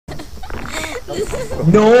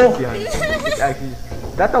No! It's actually,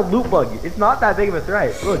 that's a loot bug. It's not that big of a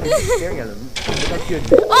threat. Look, he's staring at him. Look how cute.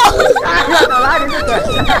 Oh! That is a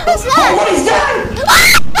threat. What's that? What is that?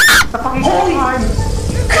 The fucking Holy time.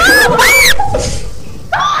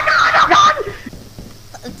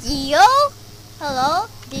 Dio? Hello?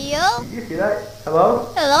 Dio? Did you see that? Hello?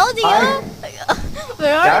 Hello, Dio? Hi.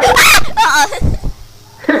 Where are you?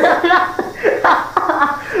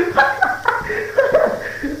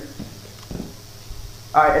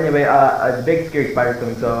 Alright, anyway, the big scary spider's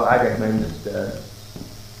coming, so I recommend just,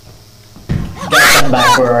 Get them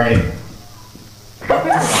back, where are you?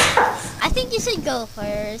 I think you should go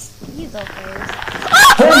first. You go first.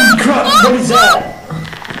 Holy crap, what is that?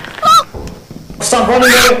 Stop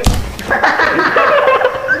running away!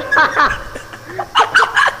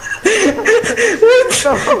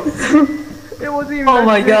 It wasn't even Oh that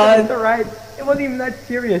my serious. God. It's alright. It wasn't even that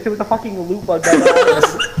serious. It was a fucking loot bug that I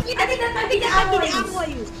think that's ammo I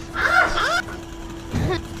use.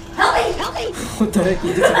 Help me! Help me! What the heck,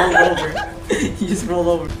 you just rolled over. You just rolled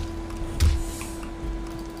over.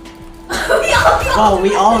 Oh,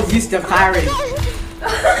 we all used the parry.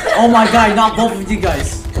 Oh my god, not both of you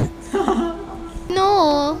guys.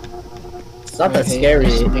 No. It's not that scary.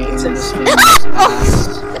 It's in the screen.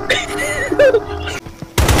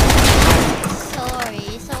 Sorry.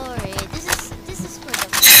 This is for the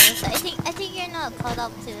pros. I think you're not caught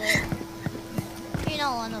up to it. You're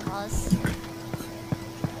not one of us.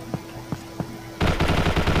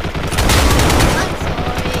 I'm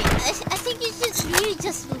sorry. I think you should really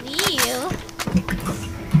just leave.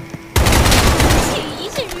 You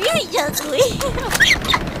should really just leave.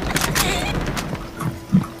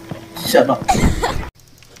 Shut up.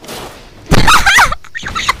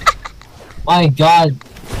 My god.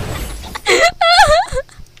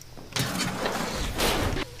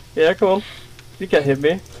 Yeah, come on. You can hit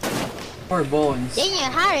me. More bones.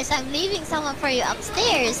 Daniel Harris, I'm leaving someone for you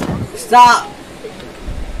upstairs. Stop!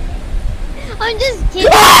 I'm just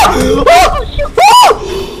kidding.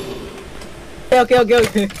 Okay.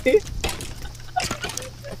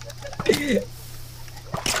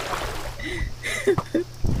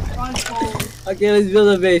 Okay, let's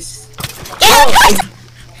build a base.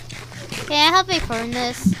 Can I have a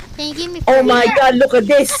furnace? Can you give me Oh my god, look at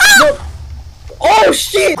this! Look! Oh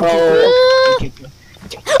shit! Oh.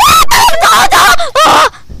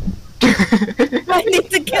 I need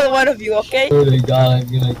to kill one of you, okay? Oh my god, I'm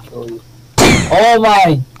gonna kill you. Oh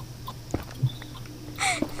my!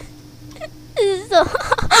 So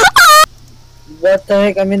What the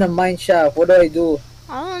heck? I'm in a mine shaft. What do I do?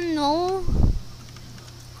 I don't know.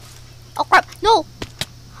 Oh crap! No!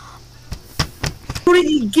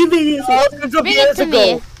 Already give it thousands of Bring years it to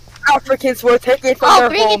ago. me. Africans were taken from Oh, their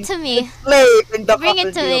bring homes, it to me. enslaved in the Bring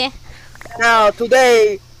it to cotton field. me. Now,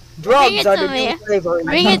 today, drugs it are to the me. new slavery.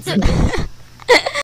 Bring it to